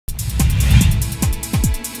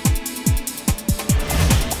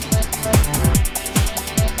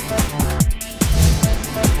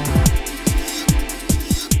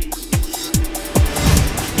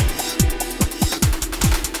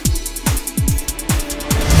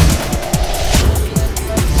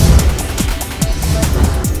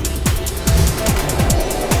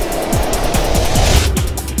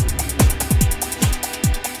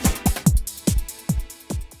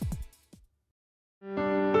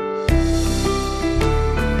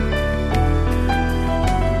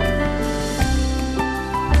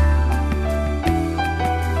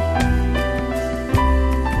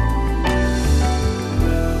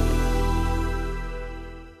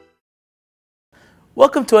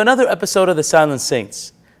Welcome to another episode of The Silent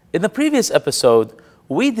Saints. In the previous episode,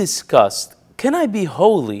 we discussed, can I be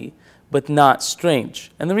holy but not strange?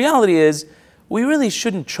 And the reality is, we really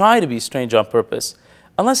shouldn't try to be strange on purpose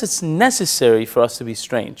unless it's necessary for us to be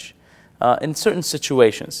strange in certain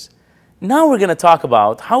situations. Now we're going to talk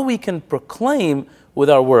about how we can proclaim with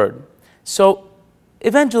our word. So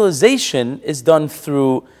evangelization is done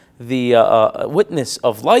through the witness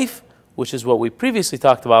of life, which is what we previously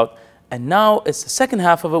talked about, and now it's the second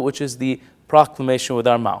half of it, which is the proclamation with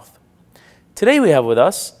our mouth. Today we have with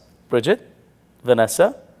us Bridget,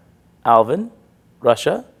 Vanessa, Alvin,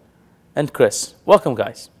 Russia, and Chris. Welcome,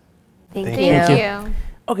 guys. Thank you.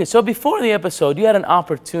 Okay, so before the episode, you had an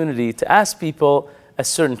opportunity to ask people a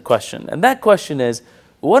certain question. And that question is,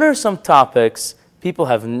 what are some topics people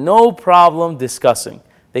have no problem discussing?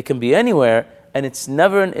 They can be anywhere, and it's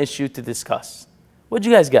never an issue to discuss. What'd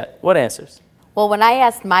you guys get? What answers? Well, when I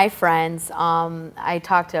asked my friends, I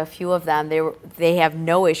talked to a few of them. They have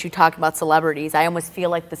no issue talking about celebrities. I almost feel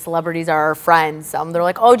like the celebrities are our friends. They're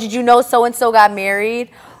like, oh, did you know so-and-so got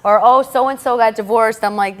married? Or, oh, so-and-so got divorced.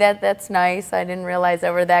 I'm like, that's nice. I didn't realize they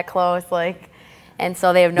were that close. And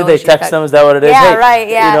so they have no issue. Do they text them? Is that what it is? Yeah, hey, right,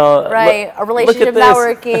 yeah, you know, right. A relationship not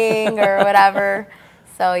working or whatever.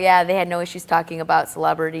 So, yeah, they had no issues talking about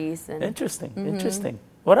celebrities. And interesting, interesting.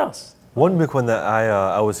 What else? One big one that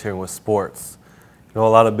I was hearing was sports. You know, a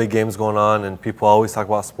lot of big games going on, and people always talk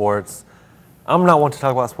about sports. I'm not one to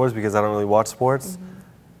talk about sports because I don't really watch sports.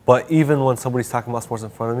 But even when somebody's talking about sports in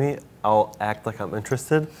front of me, I'll act like I'm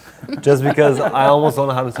interested, just because I almost don't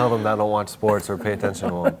know how to tell them that I don't watch sports or pay attention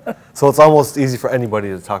to them. So it's almost easy for anybody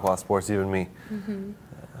to talk about sports, even me.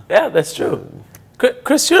 Yeah, that's true.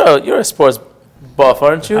 Chris, you're a sports buff,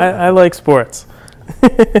 aren't you? I like sports.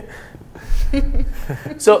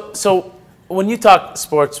 So when you talk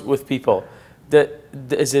sports with people,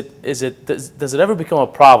 does it ever become a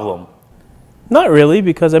problem? Not really,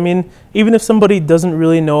 because I mean, even if somebody doesn't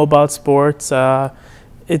really know about sports,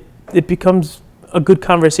 it becomes a good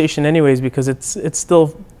conversation anyways, because it's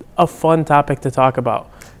still a fun topic to talk about,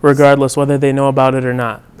 regardless whether they know about it or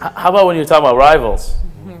not. How about when you're talking about rivals?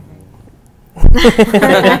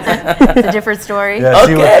 it's a different story. Yeah,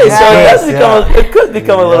 Okay, so it could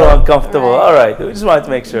become a little uncomfortable. All right, we just wanted to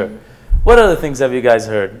make sure. What other things have you guys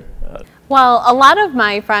heard? Well, a lot of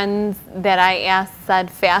my friends that I asked said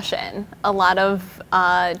fashion. A lot of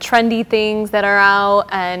trendy things that are out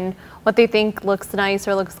and what they think looks nice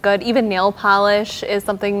or looks good. Even nail polish is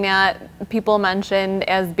something that people mentioned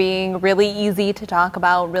as being really easy to talk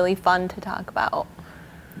about, really fun to talk about.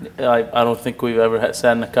 I don't think we've ever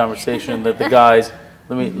sat in a conversation that the guys,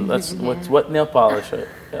 what nail polish?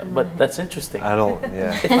 Yeah, but that's interesting. I don't,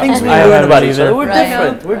 yeah. Things we learn about each other. We're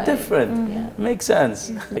different. We're different. Makes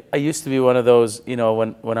sense. I used to be one of those, you know,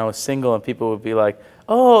 when I was single and people would be like,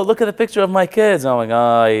 oh, look at the picture of my kids. And I'm like,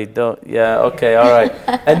 oh, you don't, yeah, okay, all right.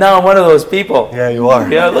 And now I'm one of those people. Yeah, you are.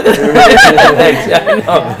 Yeah, look at the Thanks, yeah, I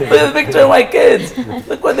know. Look at the picture of my kids.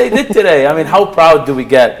 Look what they did today. I mean, how proud do we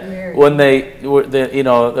get when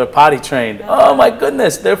they're potty trained? Oh my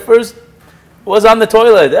goodness, their first was on the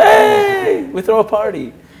toilet. Hey, we throw a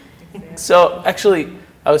party. So actually,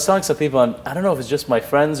 I was telling some people, and I don't know if it's just my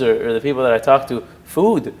friends or the people that I talk to,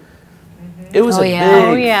 food. It was a big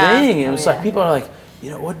thing. It was like people are like,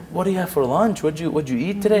 you know, what do you have for lunch? What'd you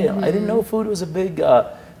eat today? I didn't know food was a big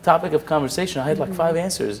topic of conversation. I had like 5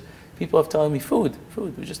 answers. People have telling me food.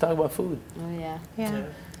 We just talk about food. Oh yeah.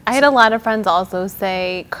 I had a lot of friends also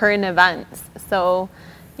say current events. So,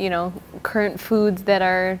 you know, current foods that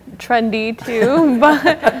are trendy too,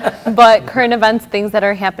 but current events, things that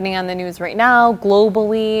are happening on the news right now,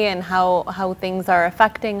 globally, and how things are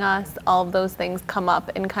affecting us, all of those things come up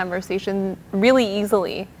in conversation really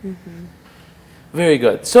easily. Very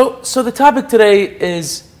good. So the topic today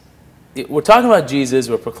is, we're talking about Jesus,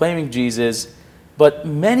 we're proclaiming Jesus, but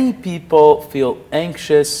many people feel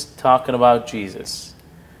anxious talking about Jesus.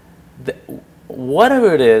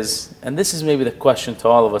 Whatever it is, and this is maybe the question to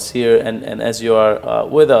all of us here, and as you are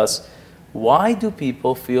with us, why do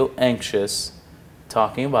people feel anxious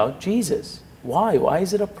talking about Jesus? Why? Why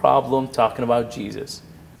is it a problem talking about Jesus?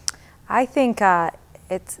 I think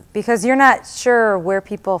it's because you're not sure where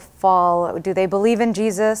people fall. Do they believe in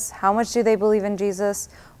Jesus? How much do they believe in Jesus?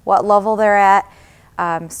 What level they're at?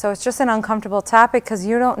 So it's just an uncomfortable topic because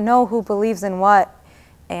you don't know who believes in what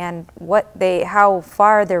and how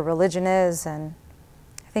far their religion is, and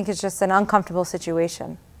I think it's just an uncomfortable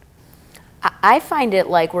situation. I find it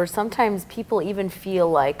like where sometimes people even feel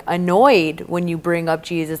like annoyed when you bring up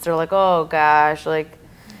Jesus. They're like, oh gosh, like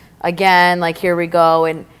again, like here we go.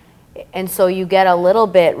 And And so you get a little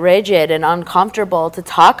bit rigid and uncomfortable to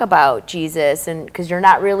talk about Jesus, and because you're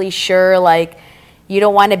not really sure, like, you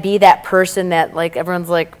don't want to be that person that, like, everyone's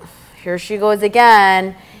like, here she goes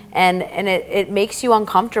again, and it makes you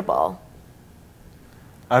uncomfortable.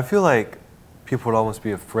 I feel like people would almost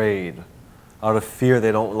be afraid, out of fear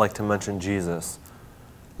they don't like to mention Jesus.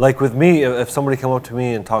 Like with me, if somebody came up to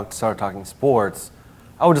me and started talking sports,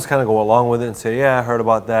 I would just kind of go along with it and say, yeah, I heard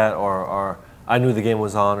about that, or I knew the game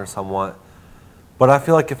was on, or somewhat. But I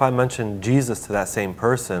feel like if I mentioned Jesus to that same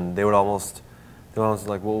person, they would almost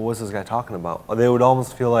like, well, what's this guy talking about? Or they would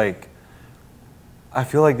almost feel like, I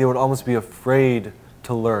feel like they would almost be afraid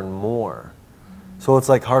to learn more. So it's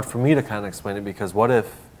like hard for me to kind of explain it, because what if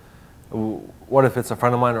it's a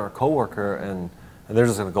friend of mine or a coworker and they're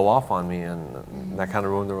just going to go off on me, and that kind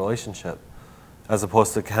of ruined the relationship, as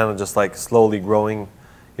opposed to kind of just like slowly growing,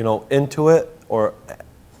 you know, into it, or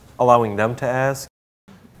allowing them to ask.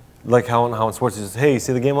 Like how in sports you just, hey, you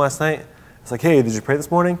see the game last night? It's like, hey, did you pray this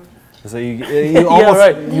morning? So you almost,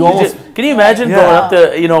 right. Can you imagine going up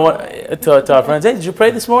to, you know, to our friends, hey, did you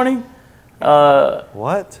pray this morning?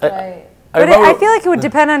 What? But I feel like it would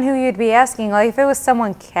depend on who you'd be asking. Like if it was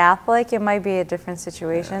someone Catholic, it might be a different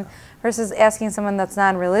situation versus asking someone that's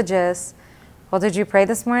non-religious. Well, did you pray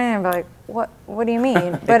this morning? And I'd be like, what do you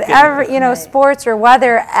mean? But sports or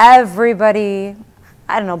weather, everybody,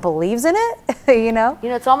 I don't know, believes in it, you know? You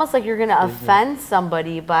know, it's almost like you're going to offend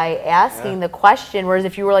somebody by asking the question, whereas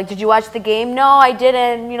if you were like, did you watch the game? No, I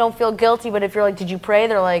didn't, you don't feel guilty. But if you're like, did you pray?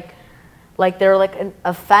 They're like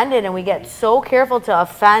offended, and we get so careful to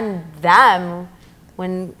offend them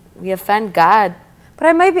when we offend God. But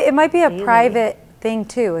it might be a private thing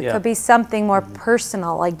too. It could be something more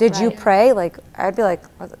personal. Like, did you pray? Like, I'd be like,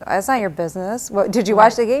 that's not your business. What, did you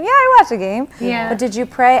watch the game? Yeah, I watched the game. Yeah. But did you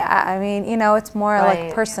pray? I mean, you know, it's more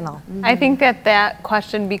like personal. I think that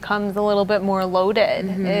question becomes a little bit more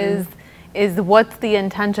loaded. Is what's the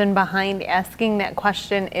intention behind asking that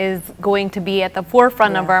question is going to be at the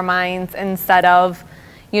forefront of our minds, instead of,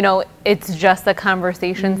 you know, it's just a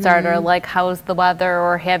conversation starter, like how's the weather,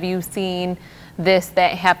 or have you seen this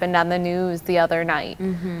that happened on the news the other night.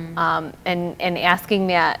 And asking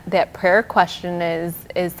that prayer question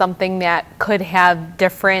is something that could have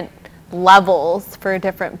different levels for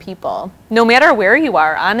different people, no matter where you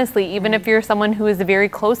are, honestly. Even if you're someone who is very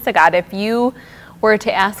close to God, if you were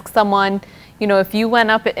to ask someone, you know, if you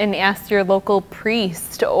went up and asked your local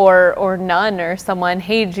priest or nun or someone,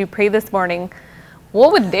 hey, did you pray this morning?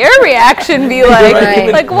 What would their reaction be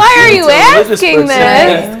like? Like, why are you asking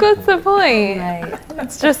this? What's the point?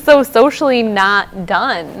 It's just so socially not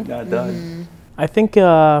done. Not done. I think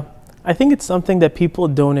it's something that people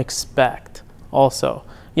don't expect also.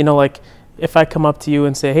 You know, like if I come up to you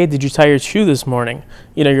and say, hey, did you tie your shoe this morning?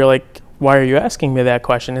 You know, you're like, why are you asking me that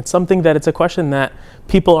question? It's something that, it's a question that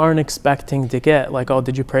people aren't expecting to get. Like, oh,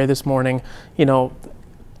 did you pray this morning? You know,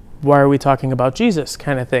 why are we talking about Jesus,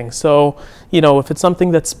 kind of thing. So, you know, if it's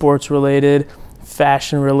something that's sports related,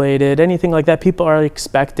 fashion related, anything like that, people are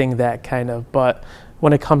expecting that kind of. But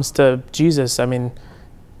when it comes to Jesus, I mean,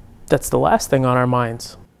 that's the last thing on our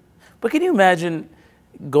minds. But can you imagine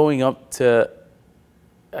going up to,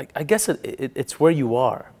 I guess it's where you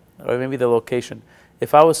are, or maybe the location.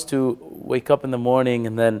 If I was to wake up in the morning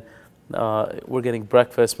and then we're getting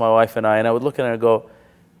breakfast, my wife and I would look at her and go,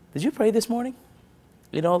 did you pray this morning?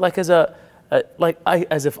 You know, like as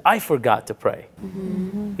if I forgot to pray.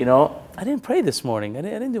 You know, I didn't pray this morning. I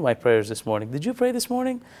didn't do my prayers this morning. Did you pray this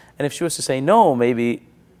morning? And if she was to say no, maybe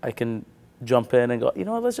I can jump in and go, you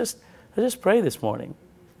know what, let's just pray this morning,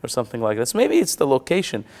 or something like this. Maybe it's the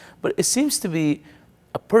location, but it seems to be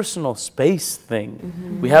a personal space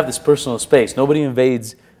thing. We have this personal space. Nobody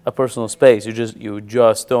invades a personal space. You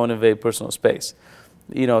just don't invade personal space.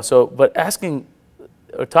 You know, so, but asking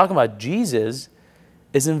or talking about Jesus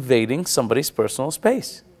is invading somebody's personal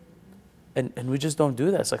space. And we just don't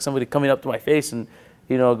do that. It's like somebody coming up to my face and,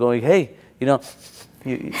 you know, going, hey, you know,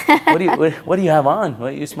 what do you have on?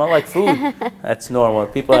 Well, you smell like food. That's normal.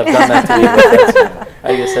 People have done that to me.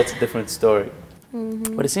 But I guess that's a different story.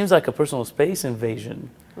 But it seems like a personal space invasion,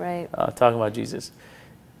 Right. Talking about Jesus.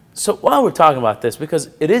 So while we're talking about this, because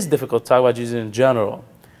it is difficult to talk about Jesus in general,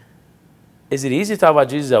 is it easy to talk about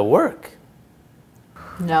Jesus at work?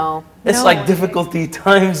 No. It's like difficulty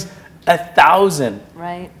times 1,000.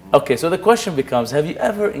 Right. Okay, so the question becomes, have you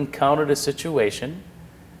ever encountered a situation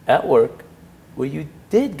at work where you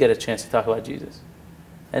did get a chance to talk about Jesus?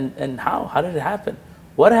 And how? How did it happen?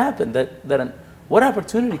 What happened? What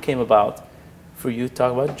opportunity came about for you to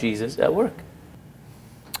talk about Jesus at work?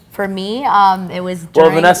 For me, it was Well,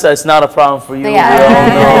 during... Vanessa, it's not a problem for you. Yeah. We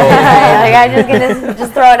all know. Like, I'm just going to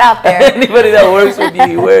just throw it out there. Anybody that works with you,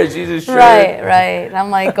 you wear a Jesus shirt. Right. I'm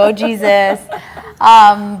like, go Jesus.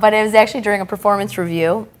 But it was actually during a performance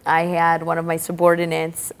review. I had one of my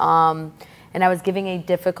subordinates, and I was giving a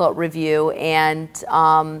difficult review, and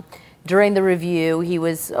during the review, he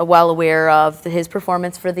was well aware of his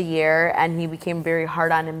performance for the year, and he became very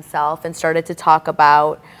hard on himself and started to talk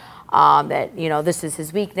about that, you know, this is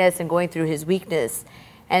his weakness and going through his weakness.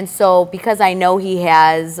 And so because I know he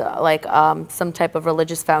has some type of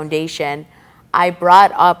religious foundation, I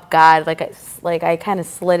brought up God, I kind of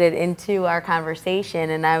slid it into our conversation,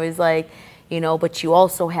 and I was like, you know, but you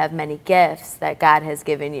also have many gifts that God has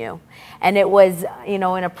given you. And it was, you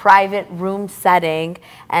know, in a private room setting,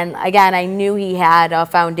 and again, I knew he had a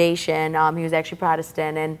foundation. He was actually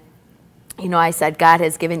Protestant, and, you know, I said, God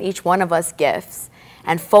has given each one of us gifts,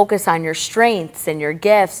 and focus on your strengths and your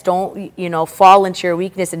gifts. Don't, you know, fall into your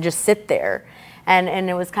weakness and just sit there. And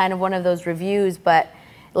it was kind of one of those reviews, but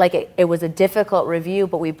like it was a difficult review,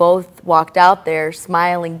 but we both walked out there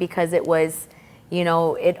smiling because it was, you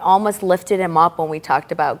know, it almost lifted him up when we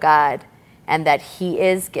talked about God and that he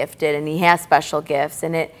is gifted and he has special gifts.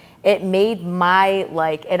 And it made my,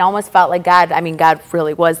 like, it almost felt like God, I mean, God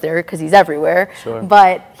really was there because he's everywhere. Sure.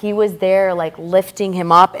 But he was there, like, lifting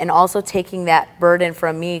him up and also taking that burden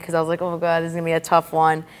from me because I was like, oh, God, this is going to be a tough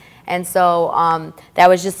one. And so that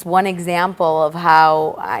was just one example of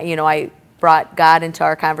how, I brought God into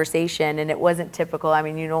our conversation, and it wasn't typical. I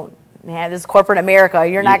mean, you don't have this corporate America.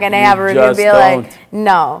 You're not going to have a review and be like,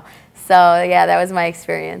 no. So, yeah, that was my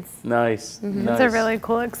experience. Nice. Mm-hmm. Nice. It's a really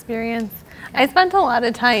cool experience. I spent a lot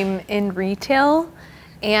of time in retail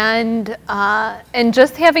and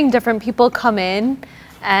just having different people come in.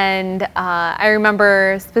 And I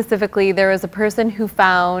remember specifically there was a person who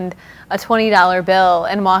found a $20 bill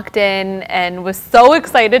and walked in and was so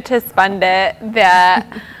excited to spend it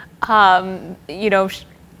that,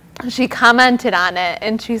 she commented on it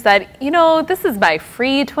and she said, you know, this is my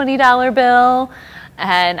free $20 bill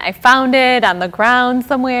and I found it on the ground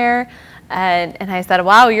somewhere. And I said,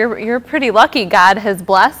 wow, you're pretty lucky. God has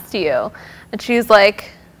blessed you. And she's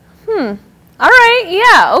like, all right,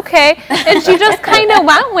 yeah, okay. And she just kind of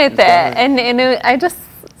went with it. And I just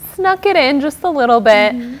snuck it in just a little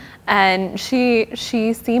bit. Mm-hmm. And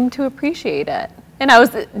she seemed to appreciate it. And I was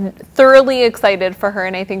thoroughly excited for her.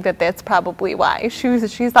 And I think that that's probably why.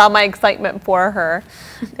 She saw my excitement for her,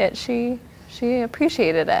 that she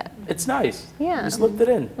appreciated it. It's nice. Yeah. You slipped it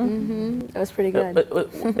in. Mm-hmm. That was pretty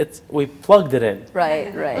good. We plugged it in.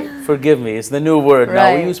 Right. Forgive me. It's the new word.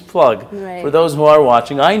 Right. Now we use plug. Right. For those who are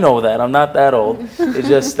watching, I know that. I'm not that old. It's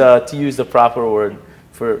just to use the proper word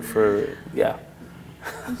for yeah.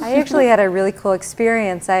 I actually had a really cool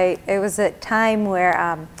experience. It was a time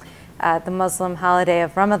where the Muslim holiday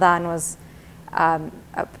of Ramadan was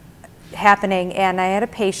happening, and I had a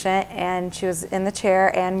patient and she was in the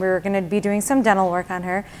chair and we were going to be doing some dental work on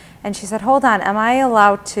her, and she said, hold on, am I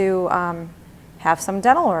allowed to have some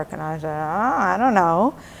dental work? And I said, I don't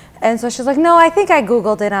know. And so she's like, no, I think I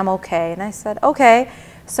Googled it, I'm okay. And I said, okay.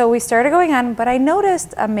 So we started going on, but I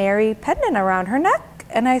noticed a Mary pendant around her neck,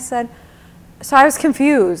 and I said, so I was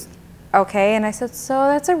confused. Okay, and I said, so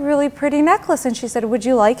that's a really pretty necklace. And she said, would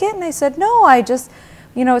you like it? And I said, no, I just,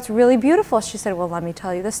 it's really beautiful. She said, well, let me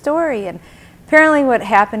tell you the story. And apparently what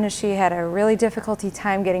happened is she had a really difficulty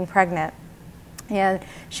time getting pregnant. And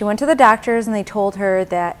she went to the doctors and they told her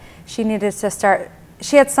that she needed to start,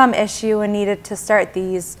 she had some issue and needed to start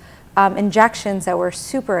these injections that were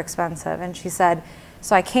super expensive. And she said,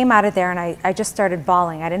 so I came out of there and I just started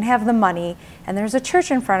bawling. I didn't have the money, and there's a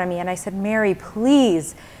church in front of me. And I said, Mary,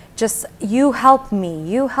 please, just you help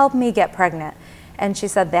me get pregnant. And she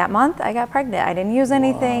said, that month I got pregnant. I didn't use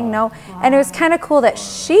anything, no. Wow. And it was kind of cool that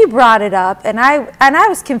she brought it up, and I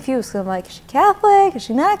was confused because I'm like, is she Catholic? Is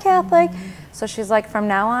she not Catholic? Mm-hmm. So she's like, from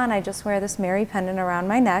now on, I just wear this Mary pendant around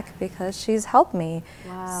my neck because she's helped me.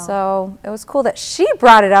 Wow. So it was cool that she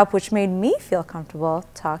brought it up, which made me feel comfortable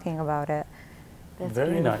talking about it. That's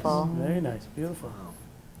very beautiful. Nice, very nice, beautiful.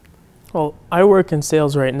 Well, I work in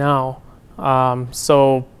sales right now,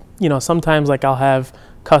 so sometimes like I'll have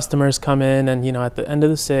customers come in and at the end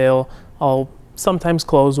of the sale I'll sometimes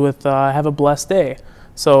close with have a blessed day.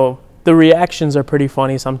 So the reactions are pretty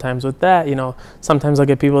funny sometimes with that. Sometimes I'll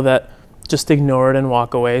get people that just ignore it and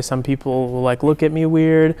walk away. Some people will like look at me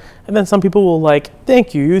weird, and then some people will like,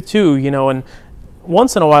 thank you, you too, and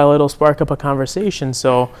once in a while it'll spark up a conversation.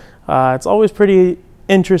 So it's always pretty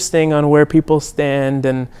interesting on where people stand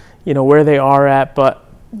and where they are at, but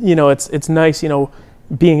it's nice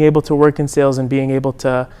being able to work in sales and being able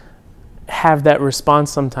to have that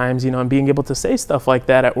response sometimes, and being able to say stuff like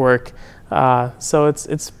that at work. So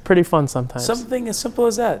it's pretty fun sometimes. Something as simple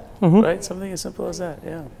as that, right? Something as simple as that,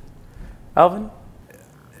 yeah. Alvin?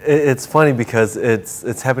 It's funny because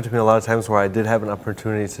it's happened to me a lot of times where I did have an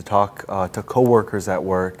opportunity to talk to coworkers at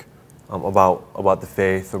work about the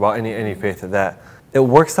faith, about any faith of that. It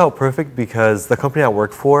works out perfect because the company I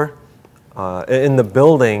work for, in the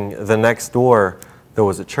building, the next door, there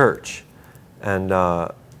was a church. And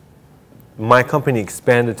my company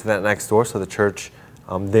expanded to that next door, so the church,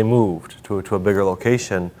 they moved to a bigger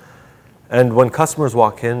location. And when customers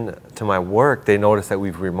walk in to my work, they notice that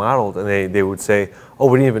we've remodeled, and they would say, "Oh,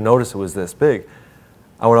 we didn't even notice it was this big."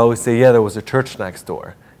 I would always say, "Yeah, there was a church next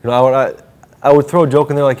door." I would throw a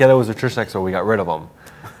joke in there like, "Yeah, there was a church next door. We got rid of them."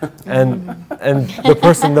 And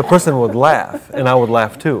the person would laugh, and I would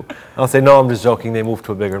laugh too. I'll say, "No, I'm just joking. They moved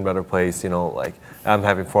to a bigger and better place. Like I'm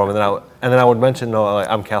having for them." And then I would mention, "No,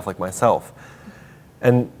 I'm Catholic myself."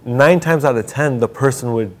 And 9 times out of 10, the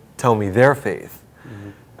person would tell me their faith.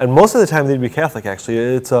 And most of the time they'd be Catholic, actually.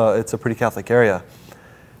 It's a pretty Catholic area.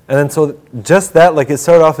 And then so just that, like it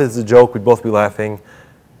started off as a joke, we'd both be laughing.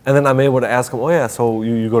 And then I'm able to ask them, "Oh yeah, so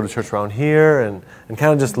you go to church around here?" And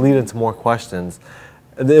kind of just lead into more questions.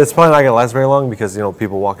 It's probably not going to last very long because,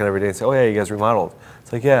 people walk in every day and say, "Oh yeah, you guys remodeled."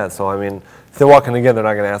 It's like, yeah, so I mean, if they're walking again, they're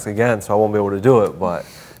not going to ask again, so I won't be able to do it. But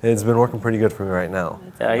it's been working pretty good for me right now.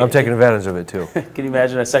 I'm taking advantage of it too. Can you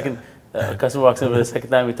imagine a customer walks in for the second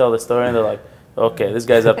time, we tell the story, and they're like, "Okay, this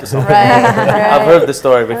guy's up to something." I've heard the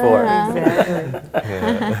story before.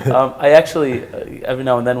 I actually, every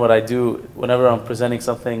now and then what I do, whenever I'm presenting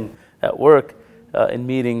something at work, in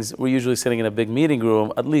meetings, we're usually sitting in a big meeting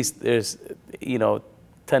room. At least there's,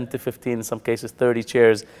 10 to 15, in some cases 30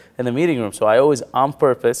 chairs in the meeting room. So I always, on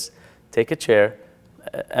purpose, take a chair,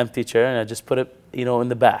 empty chair, and I just put it, in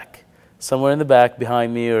the back. Somewhere in the back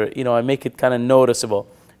behind me, or, I make it kind of noticeable.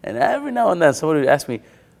 And every now and then somebody would ask me,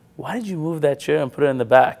 "Why did you move that chair and put it in the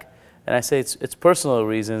back?" And I say, it's personal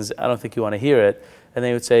reasons. I don't think you want to hear it. And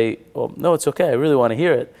they would say, "Well, no, it's okay. I really want to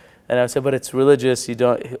hear it." And I would say, "But it's religious. You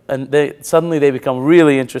don't." And suddenly they become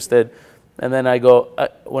really interested. And then I go,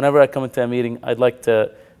 whenever I come into a meeting, I'd like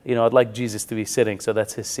Jesus to be sitting, so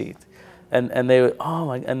that's his seat. And they would,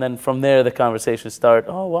 and then from there the conversation start.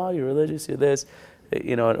 "Oh, wow, you're religious, you're this."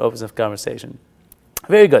 It opens up conversation.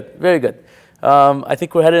 Very good, very good. I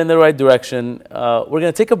think we're headed in the right direction. We're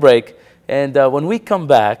going to take a break, and when we come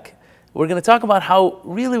back, we're going to talk about how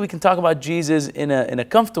really we can talk about Jesus in a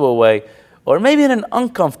comfortable way, or maybe in an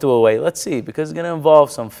uncomfortable way. Let's see, because it's going to involve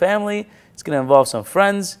some family, it's going to involve some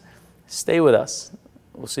friends. Stay with us.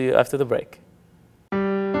 We'll see you after the break.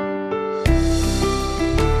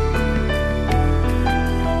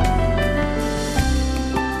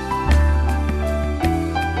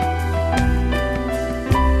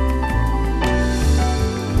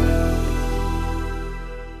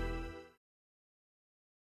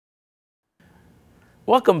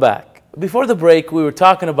 Welcome back. Before the break, we were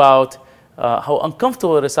talking about how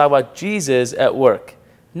uncomfortable it is to talk about Jesus at work.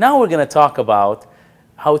 Now we're going to talk about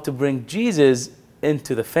how to bring Jesus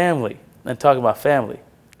into the family and talk about family.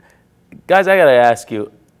 Guys, I got to ask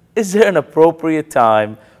you, is there an appropriate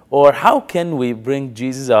time, or how can we bring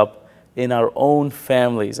Jesus up in our own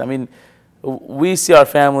families? I mean, we see our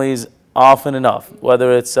families often enough,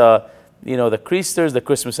 whether it's the Creasters, the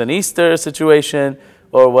Christmas and Easter situation,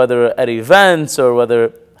 or whether at events,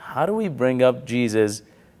 or how do we bring up Jesus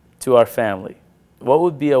to our family? What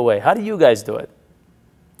would be a way? How do you guys do it?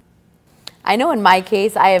 I know in my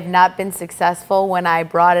case, I have not been successful when I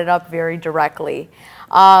brought it up very directly,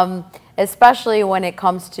 especially when it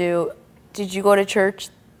comes to, "Did you go to church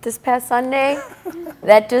this past Sunday?"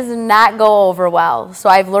 That does not go over well. So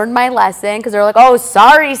I've learned my lesson, because they're like, "Oh,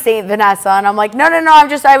 sorry, Saint Vanessa," and I'm like, "No,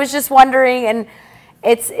 I was just wondering." And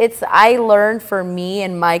I learned, for me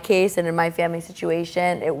in my case and in my family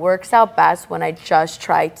situation, it works out best when I just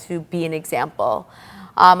try to be an example.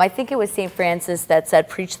 I think it was St. Francis that said,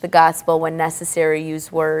 "Preach the gospel, when necessary,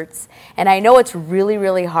 use words." And I know it's really,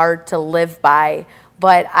 really hard to live by,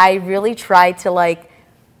 but I really try to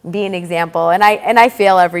be an example. And I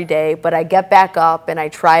fail every day, but I get back up and I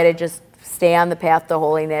try to just stay on the path to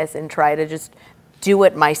holiness and try to just do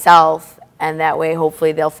it myself. And that way,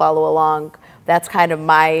 hopefully, they'll follow along. That's kind of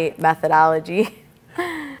my methodology.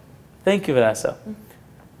 Thank you, Vanessa.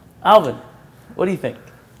 Alvin, what do you think?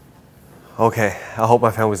 Okay, I hope my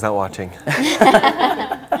family's not watching.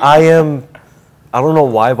 I don't know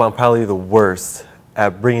why, but I'm probably the worst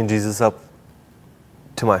at bringing Jesus up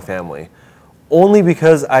to my family. Only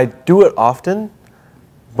because I do it often,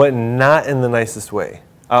 but not in the nicest way.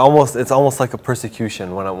 it's almost like a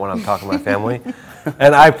persecution when I'm talking to my family.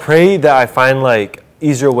 And I pray that I find like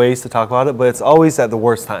easier ways to talk about it, but it's always at the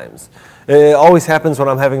worst times. It always happens when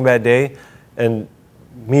I'm having a bad day, and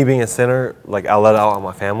me being a sinner, like I'll let it out on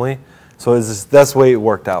my family. So that's the way it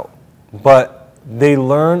worked out. But they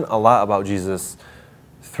learn a lot about Jesus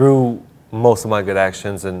through most of my good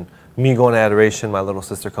actions, and me going to adoration. My little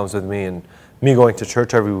sister comes with me, and me going to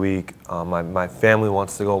church every week. My family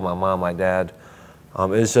wants to go, my mom, my dad.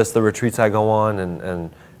 It's just the retreats I go on,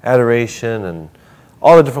 and adoration, and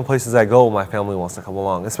all the different places I go, my family wants to come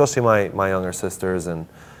along, especially my younger sisters. And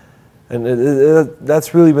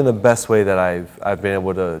that's really been the best way that I've been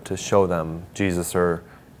able to show them Jesus or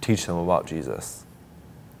teach them about Jesus.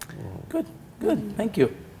 Good, good, thank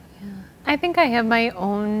you. I think I have my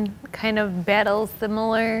own kind of battles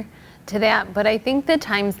similar to that, but I think the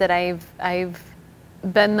times that I've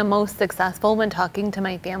been the most successful when talking to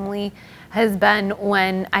my family has been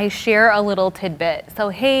when I share a little tidbit. So,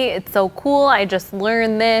 hey, it's so cool, I just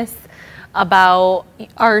learned this about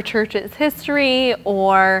our church's history,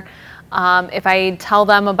 or if I tell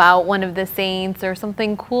them about one of the saints or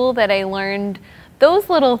something cool that I learned. Those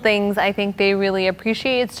little things I think they really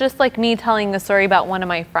appreciate. It's just like me telling a story about one of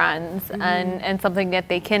my friends, and something that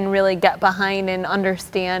they can really get behind and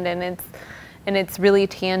understand, and it's really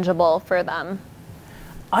tangible for them.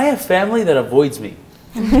 I have family that avoids me.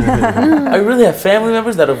 I really have family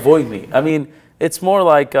members that avoid me. I mean, it's more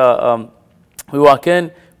like we walk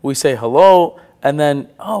in, we say hello, and then,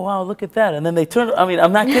 oh, wow, look at that. And then they turn, I mean,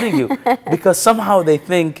 I'm not kidding you, because somehow they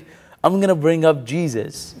think I'm going to bring up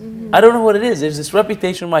Jesus. I don't know what it is. There's this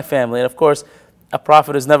reputation in my family. And of course, a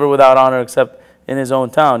prophet is never without honor except in his own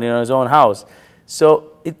town, his own house.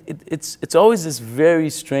 So it's always this very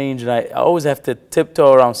strange, and I always have to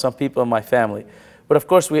tiptoe around some people in my family. But of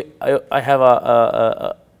course, I have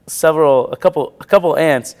a couple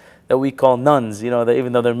aunts that we call nuns. That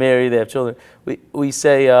even though they're married, they have children. We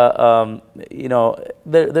say,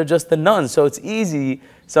 they're just the nuns. So it's easy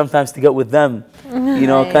sometimes to get with them,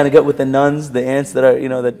 kind of get with the nuns, the aunts that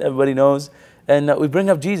are, that everybody knows. And we bring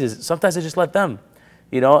up Jesus. Sometimes I just let them,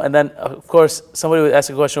 and then of course somebody would ask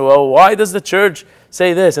a question, well, why does the church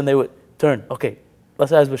say this? And they would turn, okay,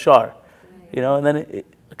 let's ask Bashar, and then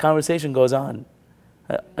a conversation goes on.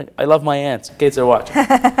 I love my aunts, in case they're watching.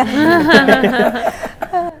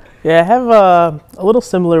 Yeah, I have a little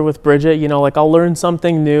similar with Bridget. Like I'll learn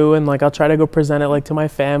something new, and like I'll try to go present it like to my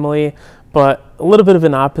family, but a little bit of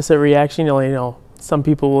an opposite reaction. Some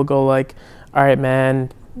people will go like, all right,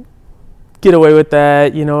 man, get away with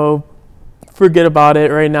that, forget about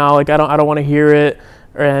it right now, like I don't want to hear it.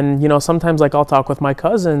 And sometimes like I'll talk with my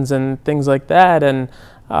cousins and things like that, and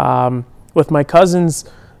with my cousins,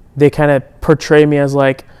 they kind of portray me as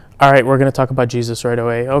like, all right, we're going to talk about Jesus right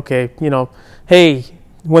away. Okay, hey,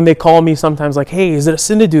 when they call me sometimes like, hey, is it a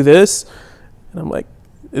sin to do this? And I'm like,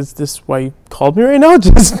 is this why you called me right now?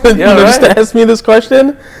 Just to ask me this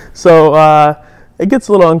question? So it gets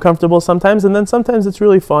a little uncomfortable sometimes, and then sometimes it's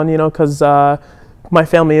really fun, because my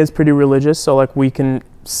family is pretty religious, so like we can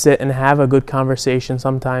sit and have a good conversation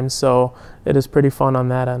sometimes, so it is pretty fun on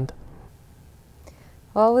that end.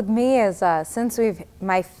 Well, with me is since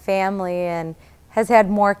my family and has had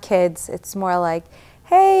more kids, it's more like,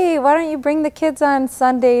 hey, why don't you bring the kids on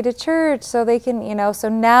Sunday to church so they can, so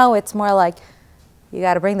now it's more like, you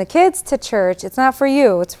got to bring the kids to church. It's not for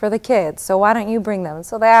you, it's for the kids. So why don't you bring them?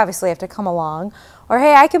 So they obviously have to come along. Or,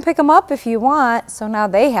 hey, I can pick them up if you want. So now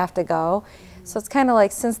they have to go. So it's kind of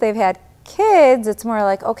like, since they've had kids, it's more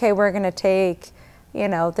like, okay, we're going to take,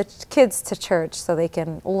 the kids to church so they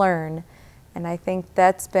can learn. And I think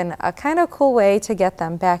that's been a kind of cool way to get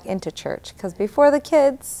them back into church. Because before the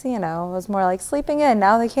kids, it was more like sleeping in.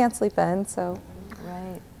 Now they can't sleep in, so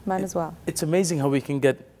might as well. It's amazing how we can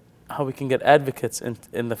get advocates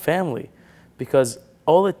in the family, because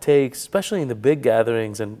all it takes, especially in the big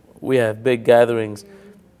gatherings, and we have big gatherings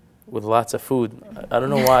with lots of food. I don't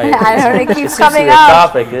know why. I don't know, it keeps coming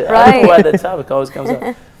up. Right. I don't know why that topic always comes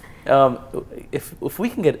up. If we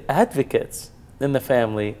can get advocates in the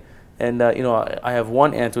family, and I have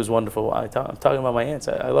one aunt who's wonderful. I'm talking about my aunts.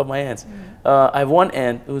 I love my aunts. I have one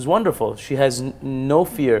aunt who's wonderful. She has no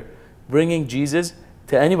fear bringing Jesus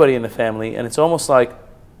to anybody in the family, and it's almost like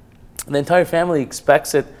the entire family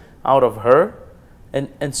expects it out of her.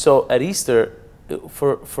 And so at Easter,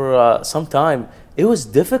 for some time, it was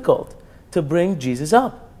difficult to bring Jesus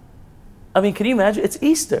up. I mean, can you imagine? It's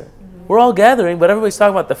Easter. We're all gathering, but everybody's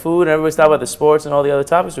talking about the food, and everybody's talking about the sports and all the other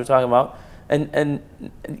topics we're talking about. And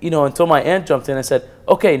until my aunt jumped in and said,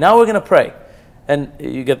 okay, now we're going to pray. And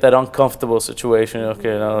you get that uncomfortable situation.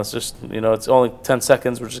 Okay, now let's just, it's only 10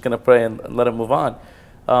 seconds. We're just going to pray and let it move on.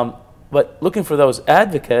 But looking for those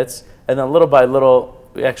advocates, and then little by little,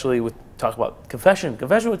 we actually would talk about confession.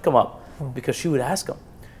 Confession would come up because she would ask them.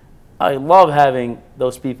 I love having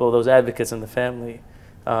those people, those advocates in the family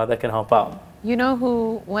that can help out. You know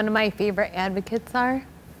who one of my favorite advocates are?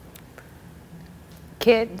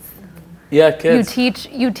 Kids. Yeah, kids.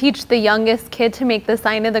 You teach the youngest kid to make the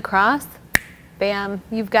sign of the cross. Bam,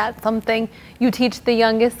 you've got something. You teach the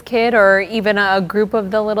youngest kid or even a group of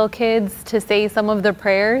the little kids to say some of the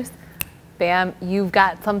prayers. Bam, you've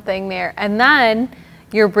got something there. And then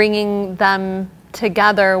you're bringing them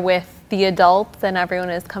together with the adults and everyone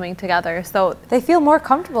is coming together. So they feel more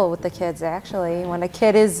comfortable with the kids, actually, when a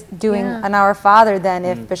kid is doing an Our Father than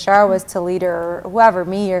if Bashar was to lead her or whoever,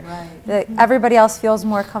 me, or everybody else feels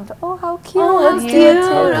more comfortable. Oh, how cute. Let's do it too.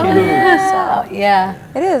 So, Yeah.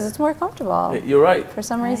 it is. It's more comfortable You're right. for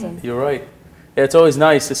some reason. You're right. Yeah, it's always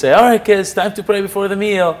nice to say, all right, kids, time to pray before the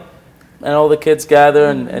meal. And all the kids gather,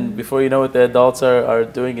 and before you know it, the adults are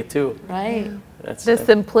doing it too. Right. That's the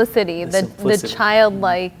simplicity, the simplicity.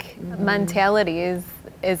 childlike mentality is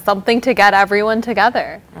something to get everyone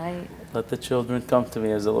together. Right. Let the children come to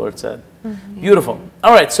me, as the Lord said. Beautiful.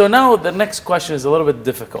 All right, so now the next question is a little bit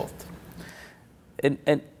difficult.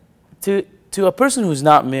 And to a person who's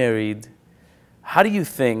not married, how do you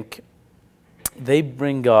think they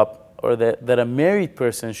bring up, or that a married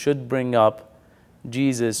person should bring up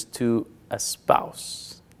Jesus to a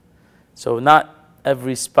spouse? So not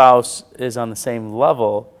every spouse is on the same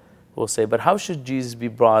level, we'll say, but how should Jesus be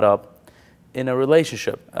brought up in a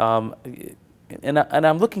relationship? And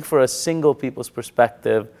I'm looking for a single people's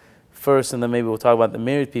perspective first, and then maybe we'll talk about the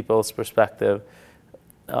married people's perspective.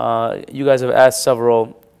 You guys have asked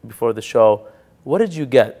several before the show. What did you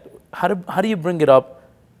get? How do you bring it up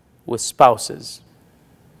with spouses?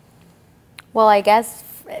 Well, I guess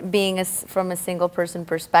being from a single person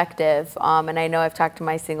perspective, and I know I've talked to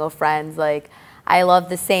my single friends, like, I love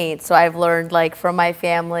the saints, so I've learned, like, from my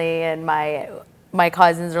family and my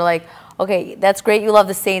cousins are like, okay, that's great you love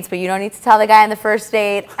the saints, but you don't need to tell the guy on the first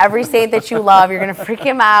date every saint that you love. You're going to freak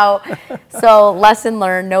him out. So lesson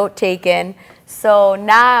learned, note taken. So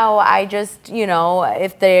now I just,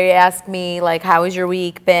 if they ask me, like, how has your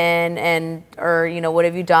week been, or, what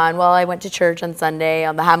have you done? Well, I went to church on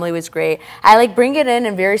Sunday. The homily was great. I, like, bring it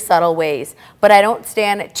in very subtle ways, but I don't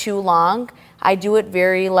stand it too long. I do it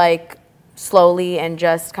very, like, slowly and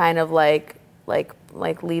just kind of like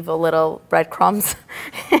leave a little breadcrumbs.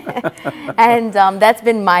 And that's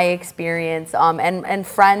been my experience. And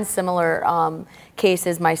friends, similar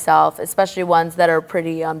cases myself, especially ones that are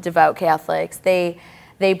pretty devout Catholics, they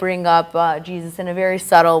bring up Jesus in a very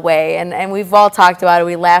subtle way. And we've all talked about it.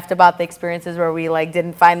 We laughed about the experiences where we, like,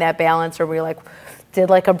 didn't find that balance, or we, like, did,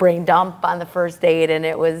 like, a brain dump on the first date, and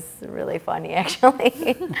it was really funny,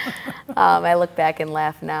 actually. I look back and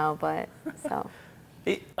laugh now, but so.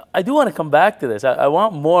 I do want to come back to this. I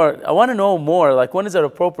want more. I want to know more. Like, when is an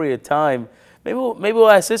appropriate time? Maybe we'll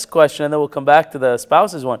ask this question, and then we'll come back to the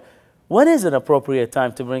spouses one. When is an appropriate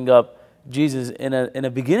time to bring up Jesus in a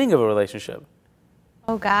beginning of a relationship?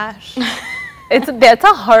 Oh gosh, that's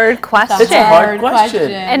a hard question. It's a hard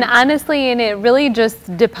question. And honestly, it really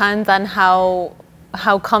just depends on how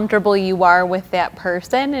comfortable you are with that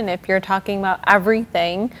person. And if you're talking about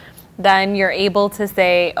everything, then you're able to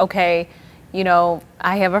say, okay,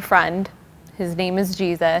 I have a friend, his name is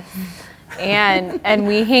Jesus, and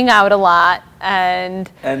we hang out a lot, and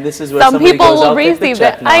this is where some people goes, will receive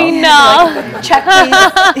it. Now. I know. Check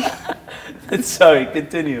please. Sorry,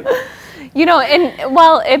 continue. And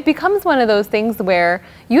well, it becomes one of those things where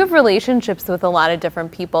you have relationships with a lot of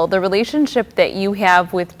different people. The relationship that you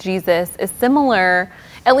have with Jesus is similar,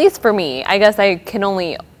 at least for me. I guess I can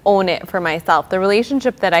only own it for myself. The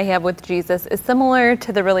relationship that I have with Jesus is similar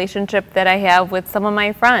to the relationship that I have with some of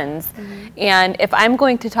my friends. And if I'm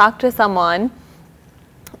going to talk to someone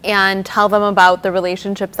and tell them about the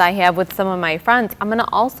relationships I have with some of my friends, I'm going to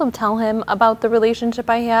also tell him about the relationship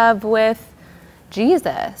I have with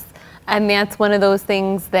Jesus. And that's one of those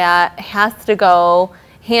things that has to go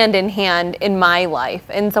hand in hand in my life.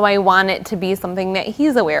 And so I want it to be something that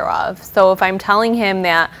he's aware of. So if I'm telling him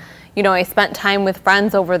that, I spent time with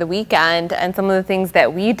friends over the weekend and some of the things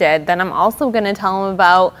that we did, then I'm also going to tell him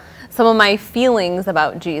about some of my feelings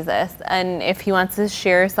about Jesus, and if he wants to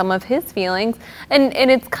share some of his feelings. And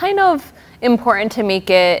it's kind of important to make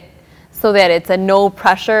it so that it's a no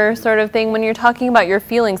pressure sort of thing. When you're talking about your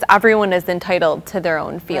feelings, everyone is entitled to their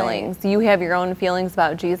own feelings. Right. You have your own feelings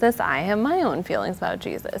about Jesus. I have my own feelings about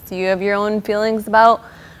Jesus. You have your own feelings about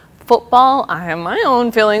football, I have my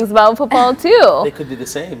own feelings about football too. They could be the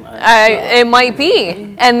same. It might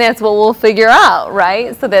be, and that's what we'll figure out,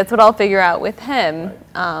 right? So that's what I'll figure out with him.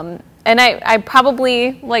 And I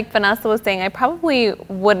probably, like Vanessa was saying, I probably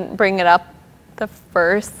wouldn't bring it up the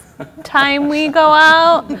first time we go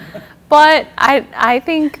out, but I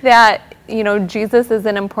think that, you know, Jesus is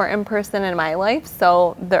an important person in my life,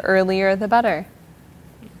 so the earlier the better.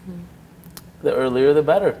 The earlier the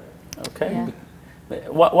better. Okay. Yeah.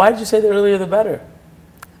 Why did you say the earlier the better?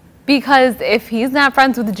 Because if he's not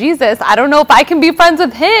friends with Jesus, I don't know if I can be friends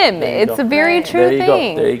with him. It's a very true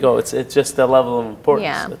thing. There you go. It's just a level of importance.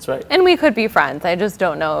 Yeah. That's right. And we could be friends. I just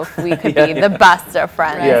don't know if we could be the best of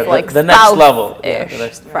friends. Yeah, like the next level. Yeah, the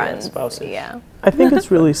next friends. Spouses. Yeah. I think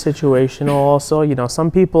it's really situational also. You know,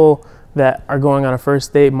 some people that are going on a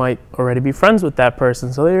first date might already be friends with that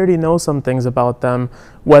person, so they already know some things about them,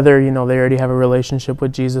 whether, you know, they already have a relationship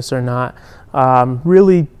with Jesus or not.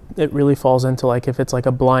 It really falls into, like, if it's like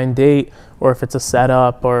a blind date or if it's a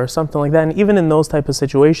setup or something like that. And even in those type of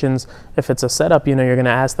situations, if it's a setup, you know, you're going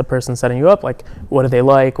to ask the person setting you up, like, what do they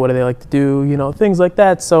like? What do they like to do? You know, things like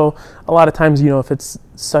that. So a lot of times, you know, if it's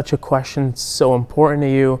such a question so important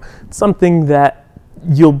to you, it's something that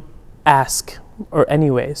you'll ask or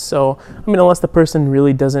anyways. So, I mean, unless the person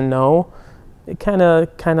really doesn't know, it kind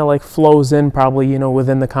of like flows in probably, you know,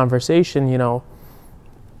 within the conversation, you know,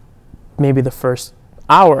 maybe the first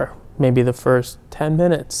hour, maybe the first 10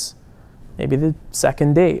 minutes, maybe the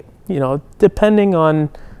second date, you know, depending on,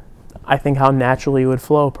 I think, how naturally it would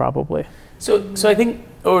flow probably. So I think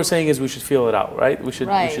what we're saying is we should feel it out, right? We should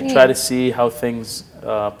try to see how things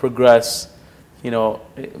progress. You know,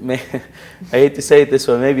 I hate to say it this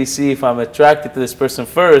way, maybe see if I'm attracted to this person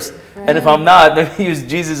first, and if I'm not, maybe use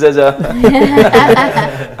Jesus as a...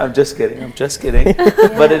 I'm just kidding.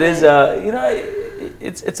 But it is, you know,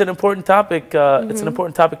 it's an important topic. It's an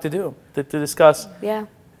important topic to discuss. Yeah.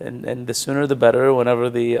 And the sooner the better, whenever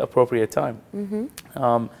the appropriate time.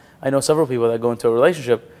 I know several people that go into a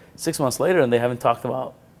relationship 6 months later and they haven't talked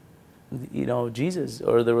about, you know, Jesus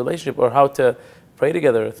or the relationship or how to pray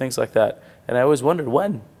together or things like that. And I always wondered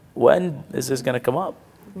when is this going to come up?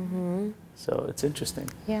 So it's interesting.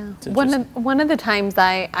 Yeah. It's interesting. One of the times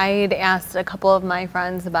I had asked a couple of my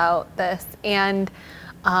friends about this, and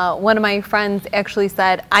one of my friends actually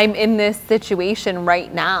said, I'm in this situation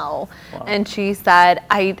right now. Wow. And she said,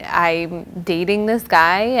 I'm dating this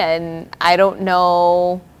guy and I don't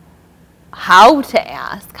know how to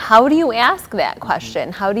ask. How do you ask that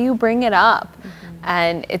question? How do you bring it up?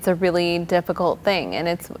 And it's a really difficult thing. And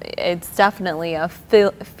it's definitely a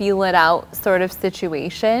feel it out sort of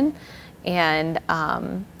situation. And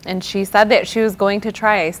she said that she was going to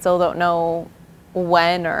try. I still don't know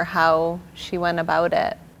when or how she went about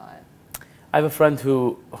it. I have a friend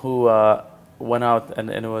who went out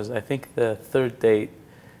and it was, I think, the third date,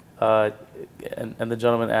 and the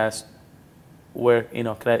gentleman asked, where, you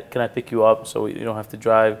know, can I pick you up so you don't have to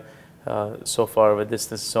drive so far of a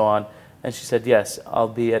distance and so on. And she said, yes, I'll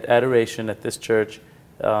be at adoration at this church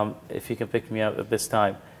if you can pick me up at this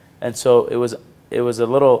time. And so it was a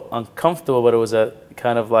little uncomfortable, but it was a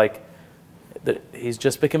kind of like, he's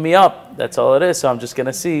just picking me up. That's all it is. So I'm just going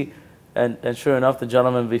to see. And sure enough, the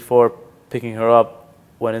gentleman, before picking her up,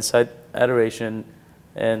 went inside adoration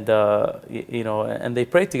and, you know, and they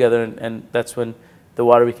prayed together. And that's when the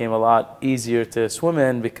water became a lot easier to swim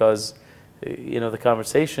in because, you know, the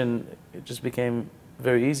conversation, it just became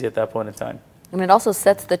very easy at that point in time. And it also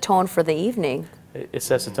sets the tone for the evening. It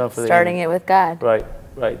sets the tone for the Starting evening. it with God. Right.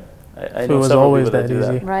 I If know it was several always people that do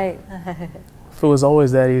easy. that. Right. If it was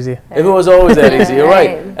always that easy. If it was always that easy, you're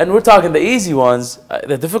right. Right. And we're talking the easy ones,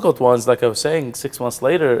 the difficult ones, like I was saying, 6 months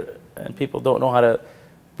later, and people don't know how to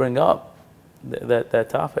bring up that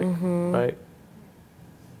topic, right?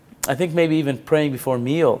 I think maybe even praying before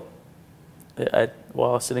meal,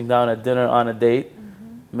 while sitting down at dinner on a date,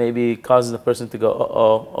 maybe causes the person to go,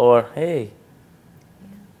 uh-oh, or hey,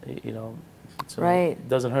 you know, so Right. it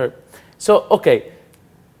doesn't hurt. So, okay,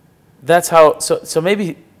 that's how, so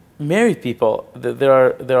maybe married people,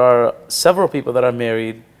 there are several people that are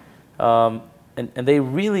married, and they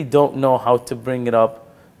really don't know how to bring it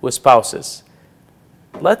up with spouses.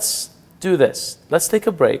 Let's do this. Let's take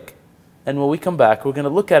a break, and when we come back, we're going to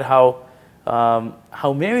look at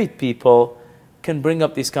how married people can bring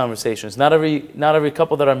up these conversations. Not every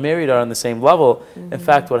couple that are married are on the same level. In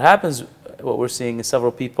fact, what happens, what we're seeing is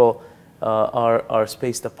several people are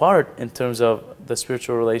spaced apart in terms of the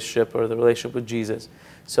spiritual relationship or the relationship with Jesus.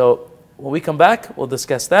 So when we come back, we'll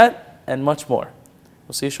discuss that and much more.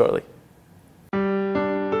 We'll see you shortly.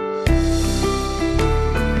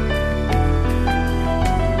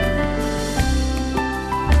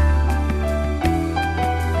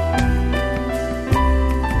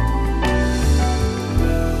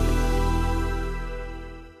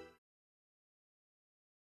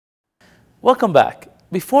 Welcome back.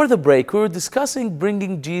 Before the break, we were discussing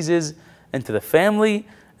bringing Jesus into the family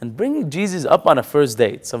and bringing Jesus up on a first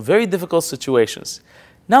date, some very difficult situations.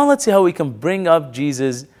 Now let's see how we can bring up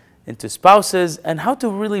Jesus into spouses and how to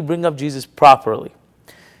really bring up Jesus properly.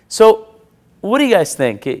 So what do you guys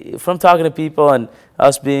think? From talking to people and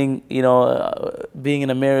us being, being in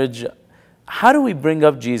a marriage, how do we bring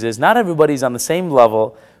up Jesus? Not everybody's on the same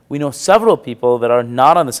level. We know several people that are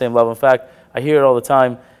not on the same level. In fact, I hear it all the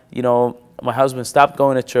time, my husband stopped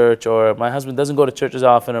going to church, or my husband doesn't go to church as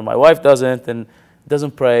often, or my wife doesn't and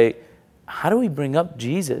doesn't pray. How do we bring up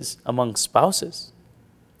Jesus among spouses?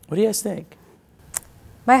 What do you guys think?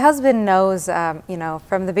 My husband knows,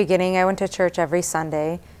 from the beginning I went to church every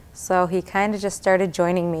Sunday, so he kind of just started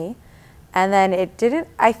joining me. And then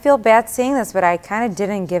I feel bad saying this, but I kind of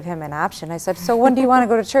didn't give him an option. I said, so when do you want to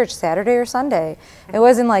go to church, Saturday or Sunday? It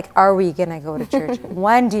wasn't like, are we going to go to church?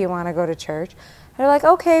 When do you want to go to church? They're like,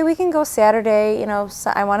 okay, we can go Saturday,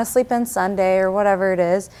 I want to sleep in Sunday or whatever it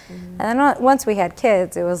is. And then once we had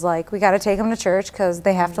kids, it was like, we got to take them to church because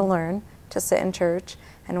they have to learn to sit in church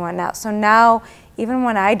and whatnot. So now, even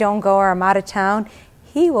when I don't go or I'm out of town,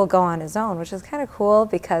 he will go on his own, which is kind of cool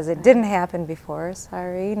because it didn't happen before.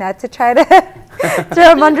 Sorry, not to try to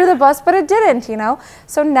throw him under the bus, but it didn't,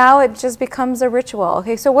 So now it just becomes a ritual.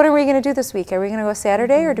 Okay, so what are we going to do this week? Are we going to go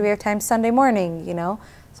Saturday or do we have time Sunday morning,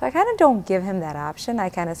 So I kind of don't give him that option. I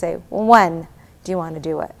kind of say, when do you want to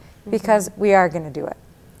do it? Because we are going to do it.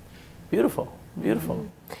 Beautiful, beautiful.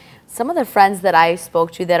 Some of the friends that I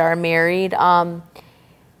spoke to that are married,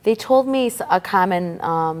 they told me a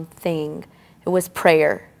common thing. It was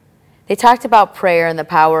prayer. They talked about prayer and the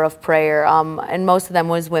power of prayer, and most of them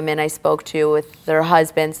was women I spoke to with their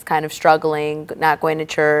husbands kind of struggling, not going to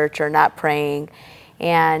church or not praying,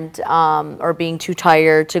 and or being too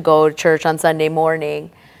tired to go to church on Sunday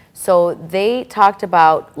morning. So they talked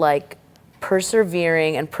about like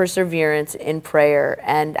persevering and perseverance in prayer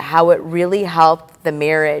and how it really helped the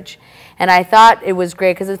marriage. And I thought it was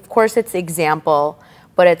great because of course it's example,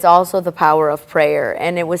 but it's also the power of prayer.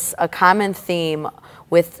 And it was a common theme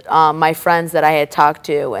with my friends that I had talked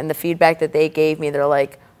to, and the feedback that they gave me, they're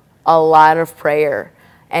like, a lot of prayer.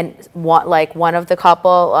 And one of the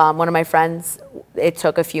couple, one of my friends, it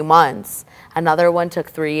took a few months. Another one took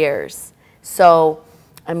 3 years. So,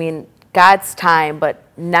 I mean, God's time, but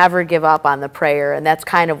never give up on the prayer. And that's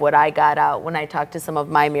kind of what I got out when I talked to some of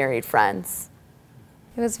my married friends.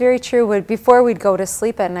 It was very true. Before we'd go to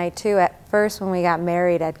sleep at night too, at first when we got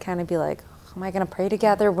married, I'd kind of be like, am I going to pray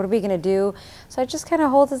together? What are we going to do? So I'd just kind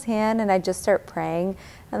of hold his hand and I'd just start praying.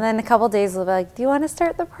 And then a couple days we'll be like, do you want to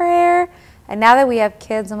start the prayer? And now that we have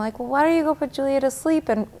kids, I'm like, well, why don't you go put Julia to sleep?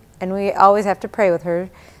 And we always have to pray with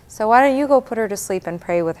her. So why don't you go put her to sleep and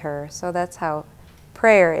pray with her? So that's how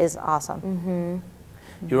prayer is awesome.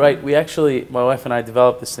 You're right. We actually, my wife and I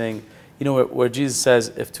developed this thing, where Jesus says,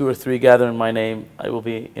 if 2 or 3 gather in my name, I will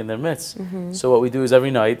be in their midst. So what we do is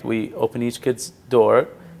every night we open each kid's door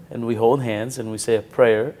and we hold hands and we say a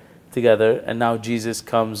prayer together, and now Jesus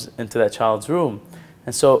comes into that child's room.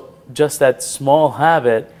 And so just that small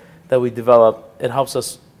habit that we develop, it helps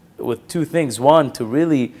us with 2 things. One, to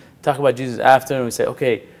really talk about Jesus after, and we say,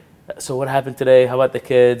 okay, so what happened today? How about the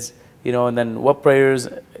kids? And then what prayers,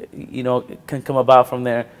 can come about from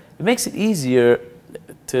there. It makes it easier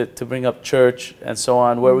to bring up church and so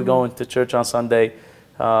on, where we're going to church on Sunday.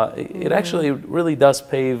 It actually really does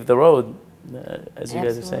pave the road, as you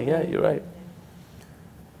guys are saying. Yeah, you're right.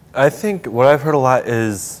 I think what I've heard a lot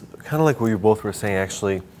is kind of like what you both were saying,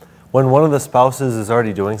 actually. When one of the spouses is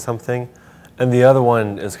already doing something and the other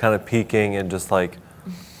one is kind of peeking and just like,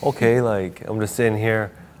 okay, like I'm just sitting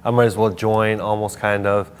here, I might as well join, almost kind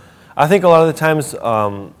of. I think a lot of the times,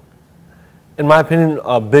 in my opinion,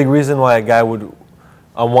 a big reason why a guy would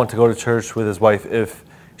want to go to church with his wife, if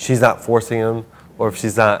she's not forcing him or if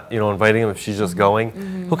she's not, inviting him, if she's just going,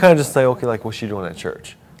 he'll kind of just say, okay, like, what's she doing at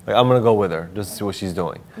church? Like, I'm gonna go with her just to see what she's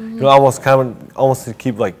doing. Almost to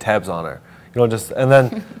keep like tabs on her, and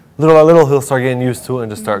then little by little he'll start getting used to it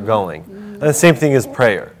and just start going. And the same thing is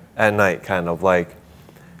prayer at night, kind of like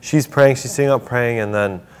she's praying, she's sitting up praying, and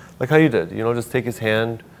then like how you did, just take his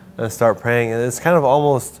hand and start praying, and it's kind of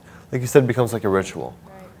almost like you said, becomes like a ritual,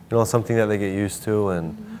 something that they get used to,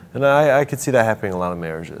 and I could see that happening in a lot of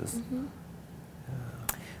marriages.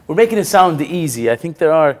 We're making it sound easy. I think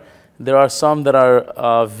there are some that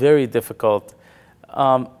are very difficult,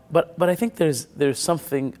 but I think there's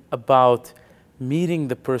something about meeting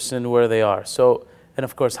the person where they are. So, and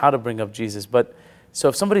of course, how to bring up Jesus. But so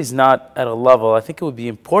if somebody's not at a level, I think it would be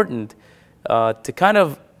important to kind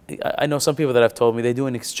of. I know some people that have told me they do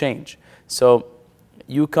an exchange. So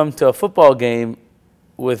you come to a football game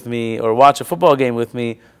with me or watch a football game with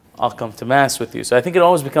me, I'll come to Mass with you. So I think it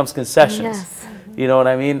always becomes concessions. Yes. You know what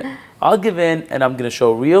I mean? I'll give in, and I'm going to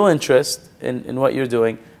show real interest in what you're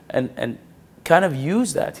doing, and kind of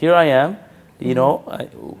use that. Here I am. You know,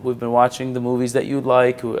 we've been watching the movies that you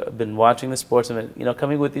like, who have been watching the sports, and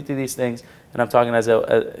coming with you to these things. And I'm talking as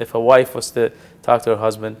if a wife was to talk to her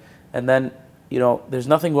husband. And then, there's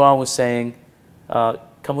nothing wrong with saying,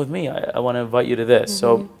 come with me. I want to invite you to this.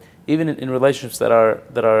 So even in relationships that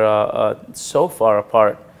are so far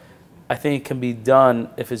apart, I think it can be done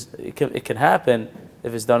it can happen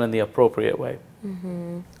if it's done in the appropriate way.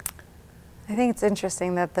 I think it's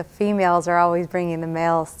interesting that the females are always bringing the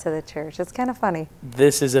males to the church. It's kind of funny.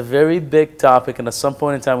 This is a very big topic, and at some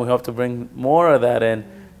point in time we hope to bring more of that in.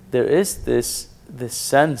 There is this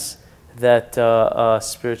sense that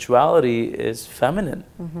spirituality is feminine.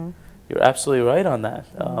 You're absolutely right on that.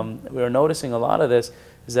 We're noticing a lot of this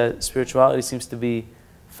is that spirituality seems to be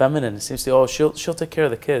feminine. It seems to, she'll take care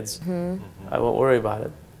of the kids. I won't worry about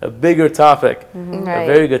it. A bigger topic, Right. a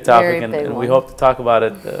very good topic, Very and, big and we one. hope to talk about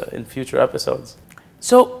it in future episodes.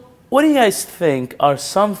 So what do you guys think are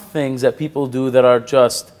some things that people do that are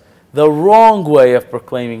just the wrong way of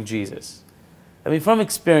proclaiming Jesus? I mean, from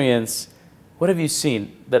experience, what have you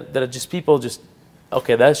seen that just people just,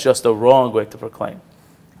 okay, that's just the wrong way to proclaim?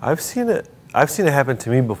 I've seen it happen to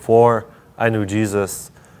me before I knew Jesus.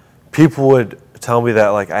 People would tell me that,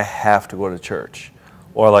 like, I have to go to church,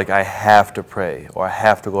 or like I have to pray, or I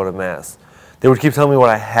have to go to Mass. They would keep telling me what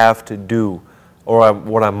I have to do, or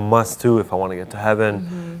what I must do if I want to get to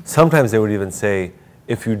heaven. Sometimes they would even say,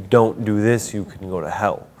 if you don't do this, you can go to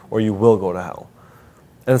hell, or you will go to hell.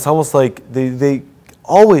 And it's almost like they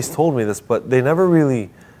always told me this, but they never really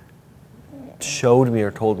showed me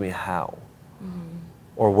or told me how,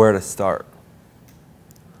 or where to start.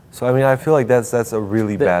 So I mean, I feel like that's a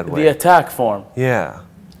really bad way. The attack form. Yeah.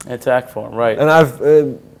 Attack form, right.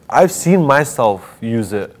 And I've seen myself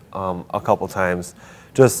use it a couple times,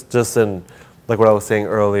 just in, like what I was saying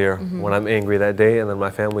earlier, when I'm angry that day, and then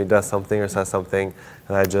my family does something or says something,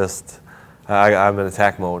 and I'm in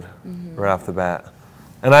attack mode right off the bat.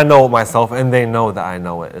 And I know it myself, and they know that I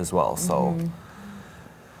know it as well. So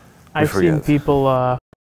I've seen people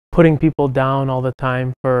putting people down all the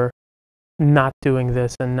time for not doing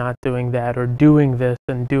this and not doing that, or doing this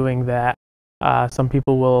and doing that. Some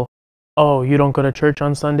people will, oh, you don't go to church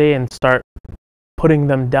on Sunday, and start putting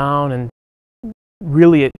them down, and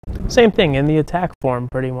really same thing in the attack form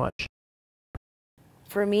pretty much.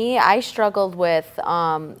 For me, I struggled with,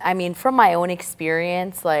 I mean, from my own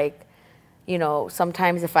experience, like,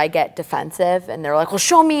 sometimes if I get defensive and they're like, well,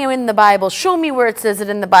 show me in the Bible, show me where it says it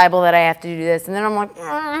in the Bible that I have to do this. And then I'm like,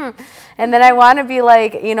 and then I want to be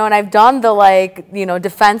like, and I've done the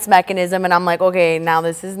defense mechanism, and I'm like, okay, now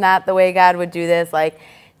this is not the way God would do this, like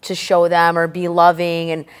to show them or be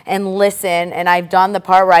loving and listen. And I've done the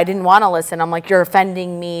part where I didn't want to listen. I'm like, you're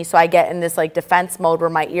offending me. So I get in this like defense mode where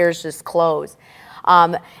my ears just close.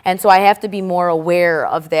 And so I have to be more aware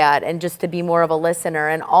of that, and just to be more of a listener.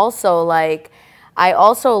 And also, like, I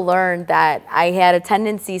also learned that I had a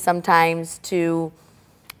tendency sometimes to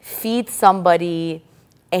feed somebody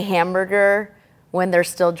a hamburger when they're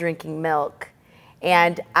still drinking milk.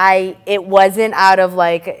 And it wasn't out of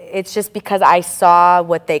like, it's just because I saw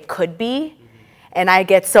what they could be. And I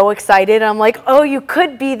get so excited. I'm like, oh, you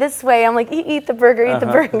could be this way. I'm like, eat the burger, eat the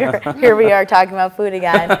burger. Here we are talking about food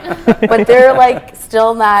again. But they're like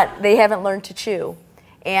still not, they haven't learned to chew.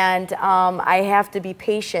 And I have to be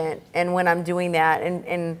patient, and when I'm doing that,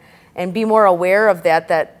 and be more aware of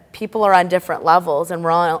that people are on different levels, and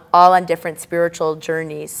we're all on different spiritual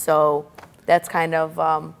journeys. So that's kind of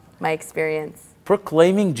my experience.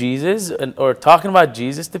 Proclaiming Jesus or talking about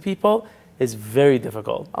Jesus to people is very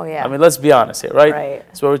difficult. Oh, yeah. I mean, let's be honest here, right? Right.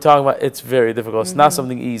 That's what we're talking about. It's very difficult. It's not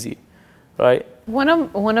something easy, right? One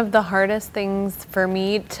of the hardest things for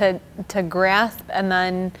me to grasp, and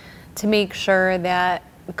then to make sure that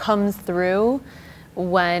comes through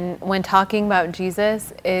when talking about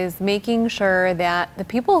Jesus, is making sure that the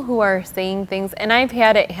people who are saying things, and I've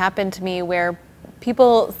had it happen to me where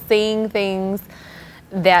people saying things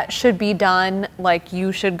that should be done, like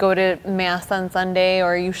you should go to Mass on Sunday,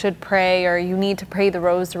 or you should pray, or you need to pray the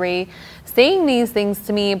rosary, saying these things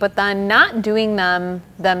to me, but then not doing them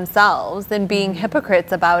themselves and being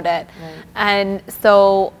hypocrites about it. Right. And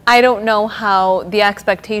so I don't know how the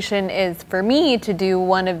expectation is for me to do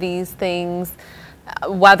one of these things,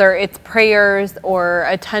 whether it's prayers or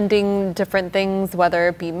attending different things, whether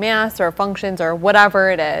it be Mass or functions or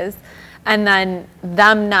whatever it is. and then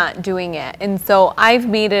them not doing it. And so I've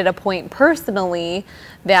made it a point personally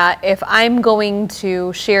that if I'm going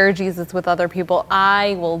to share Jesus with other people,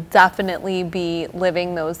 I will definitely be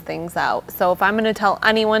living those things out. So if I'm going to tell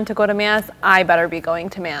anyone to go to Mass, I better be going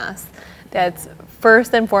to Mass. That's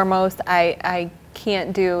first and foremost. I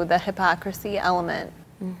can't do the hypocrisy element.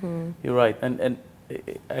 You're right. And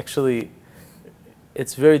actually,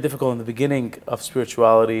 it's very difficult in the beginning of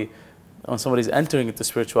spirituality, when somebody's entering into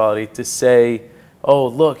spirituality, to say, oh,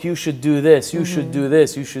 look, you should do this, you should do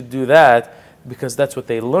this, you should do that, because that's what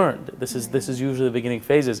they learned. This is usually the beginning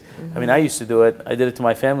phases. I mean, I used to do it. I did it to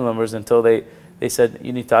my family members until they said,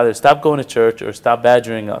 you need to either stop going to church or stop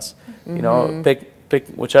badgering us. You know, pick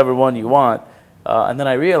whichever one you want. And then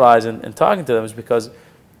I realized in talking to them is because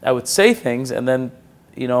I would say things, and then,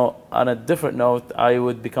 you know, on a different note, I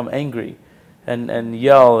would become angry and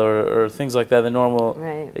yell or things like that. The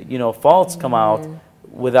normal, you know, faults come out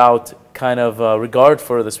without kind of regard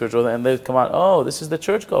for the spiritual, and they come out, oh, this is the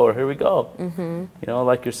churchgoer, here we go. You know,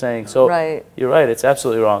 like you're saying. So you're right, it's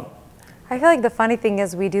absolutely wrong. I feel like the funny thing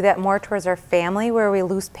is we do that more towards our family, where we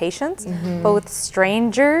lose patience, but with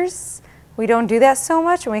strangers, we don't do that so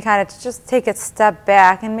much, and we kind of just take a step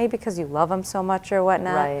back, and maybe because you love them so much or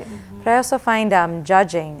whatnot. But I also find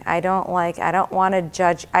judging. I don't want to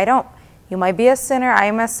judge. You might be a sinner, I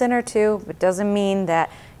am a sinner too, but it doesn't mean that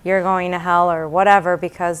you're going to hell or whatever,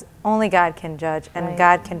 because only God can judge and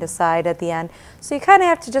God can decide at the end. So you kind of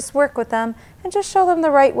have to just work with them and just show them the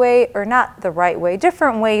right way, or not the right way,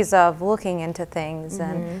 different ways of looking into things,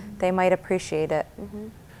 and they might appreciate it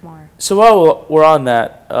more. So while we're on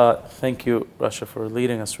that, thank you, Rasha, for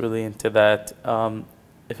leading us really into that.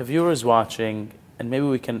 If a viewer is watching, and maybe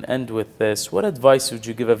we can end with this, what advice would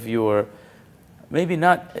you give a viewer, maybe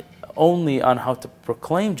not only on how to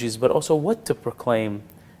proclaim Jesus, but also what to proclaim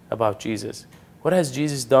about Jesus? What has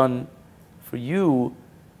Jesus done for you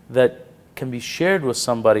that can be shared with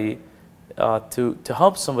somebody to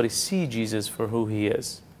help somebody see Jesus for who he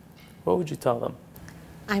is? What would you tell them?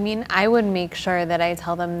 I mean, I would make sure that I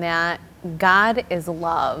tell them that God is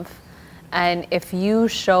love. And if you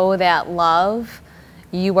show that love,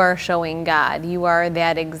 you are showing God. You are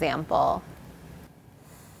that example.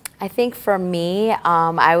 I think for me,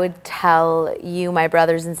 I would tell you, my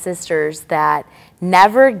brothers and sisters, that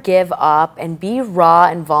never give up and be raw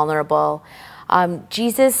and vulnerable.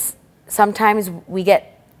 Jesus, sometimes we get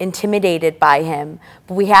intimidated by him,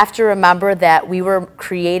 but we have to remember that we were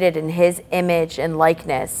created in his image and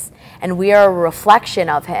likeness, and we are a reflection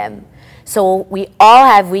of him. So we all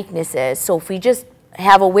have weaknesses. So if we just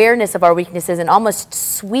have awareness of our weaknesses and almost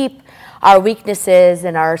sweep our weaknesses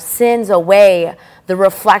and our sins away, the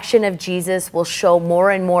reflection of Jesus will show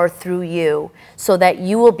more and more through you, so that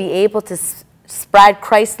you will be able to spread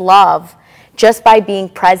Christ's love just by being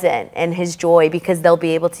present in his joy, because they'll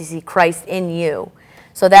be able to see Christ in you.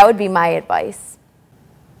 So that would be my advice.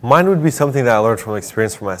 Mine would be something that I learned from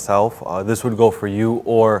experience for myself. This would go for you,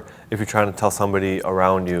 or if you're trying to tell somebody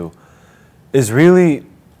around you, is really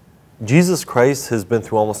Jesus Christ has been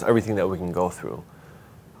through almost everything that we can go through.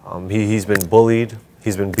 He's been bullied,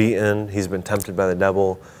 he's been beaten, he's been tempted by the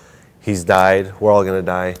devil, he's died, we're all going to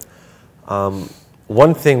die.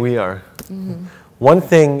 One thing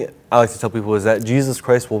I like to tell people is that Jesus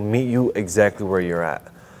Christ will meet you exactly where you're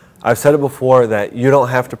at. I've said it before that you don't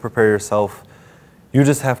have to prepare yourself, you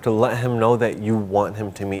just have to let him know that you want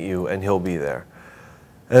him to meet you, and he'll be there.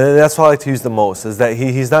 And that's what I like to use the most, is that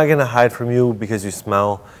he's not going to hide from you because you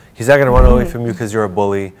smell, he's not going to run away from you because you're a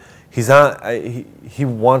bully. He's not. He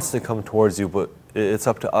wants to come towards you, but it's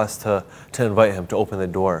up to us to invite him, to open the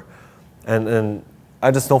door. And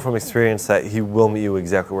I just know from experience that he will meet you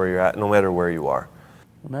exactly where you're at, no matter where you are.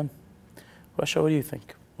 Amen. Rasha, what do you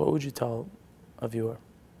think? What would you tell a viewer?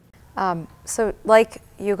 So like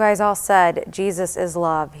you guys all said, Jesus is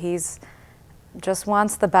love. He's just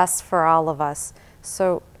wants the best for all of us.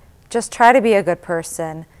 So just try to be a good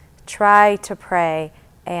person. Try to pray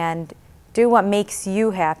and do what makes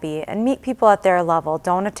you happy, and meet people at their level.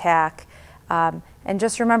 Don't attack. And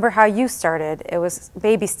just remember how you started. It was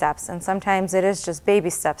baby steps, and sometimes it is just baby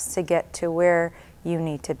steps to get to where you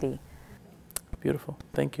need to be. Beautiful.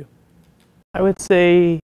 Thank you. I would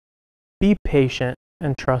say be patient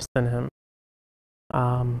and trust in him.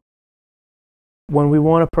 When we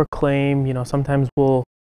want to proclaim, sometimes we'll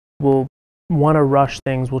want to rush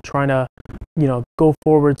things. We'll try to, go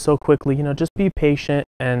forward so quickly. Just be patient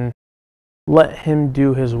and let him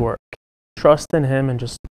do his work. Trust in him and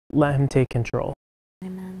just let him take control.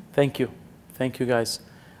 Amen. Thank you. Thank you, guys.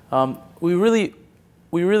 We really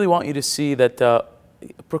want you to see that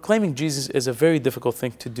proclaiming Jesus is a very difficult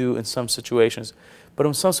thing to do in some situations, but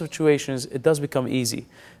in some situations it does become easy.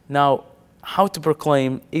 Now, how to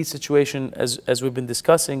proclaim each situation, as we've been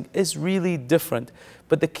discussing, is really different.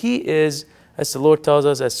 But the key is, as the Lord tells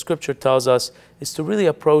us, as Scripture tells us, is to really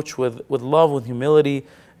approach with love, with humility.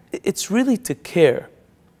 It's really to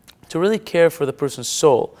really care for the person's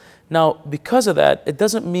soul. Now, because of that, it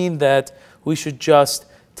doesn't mean that we should just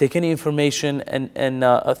take any information and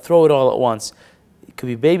throw it all at once. It could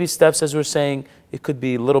be baby steps, as we're saying. It could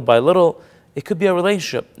be little by little. It could be a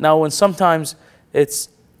relationship. Now, when sometimes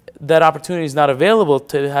that opportunity is not available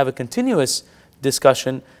to have a continuous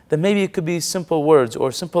discussion, then maybe it could be simple words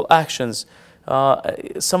or simple actions.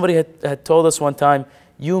 Somebody had told us one time,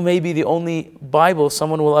 you may be the only Bible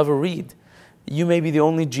someone will ever read. You may be the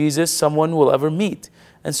only Jesus someone will ever meet.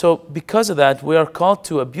 And so because of that, we are called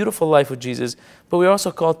to a beautiful life with Jesus, but we're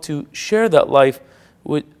also called to share that life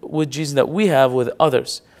with Jesus that we have with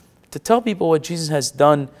others. To tell people what Jesus has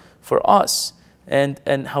done for us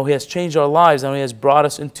and how He has changed our lives and how He has brought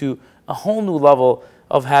us into a whole new level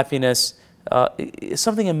of happiness is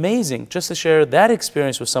something amazing, just to share that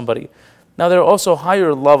experience with somebody. Now, there are also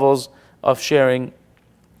higher levels of sharing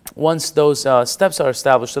once those steps are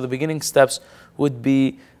established. So the beginning steps would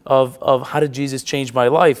be of how did Jesus change my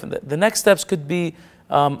life? And the next steps could be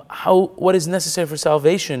what is necessary for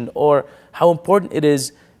salvation, or how important it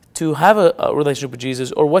is to have a relationship with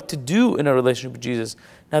Jesus, or what to do in a relationship with Jesus.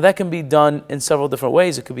 Now, that can be done in several different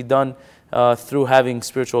ways. It could be done through having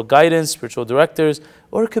spiritual guidance, spiritual directors,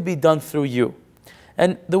 or it could be done through you.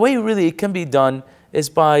 And the way really it can be done is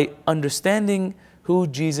by understanding who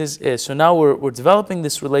Jesus is. So now we're developing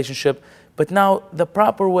this relationship, but now the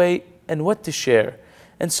proper way and what to share.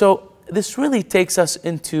 And so this really takes us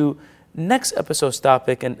into next episode's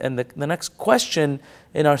topic and the next question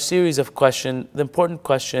in our series of questions, the important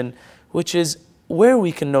question, which is where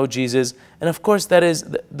we can know Jesus. And of course, that is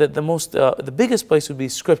the biggest place would be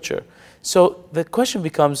Scripture. So the question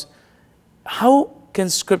becomes, how can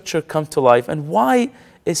Scripture come to life, and why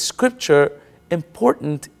is Scripture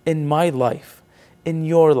important in my life, in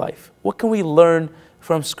your life? What can we learn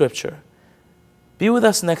from Scripture? Be with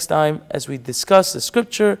us next time as we discuss the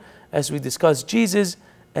Scripture, as we discuss Jesus,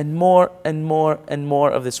 and more and more and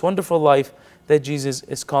more of this wonderful life that Jesus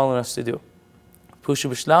is calling us to do. Pushu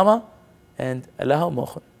Bishlama and Allahu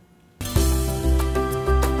Mokhun.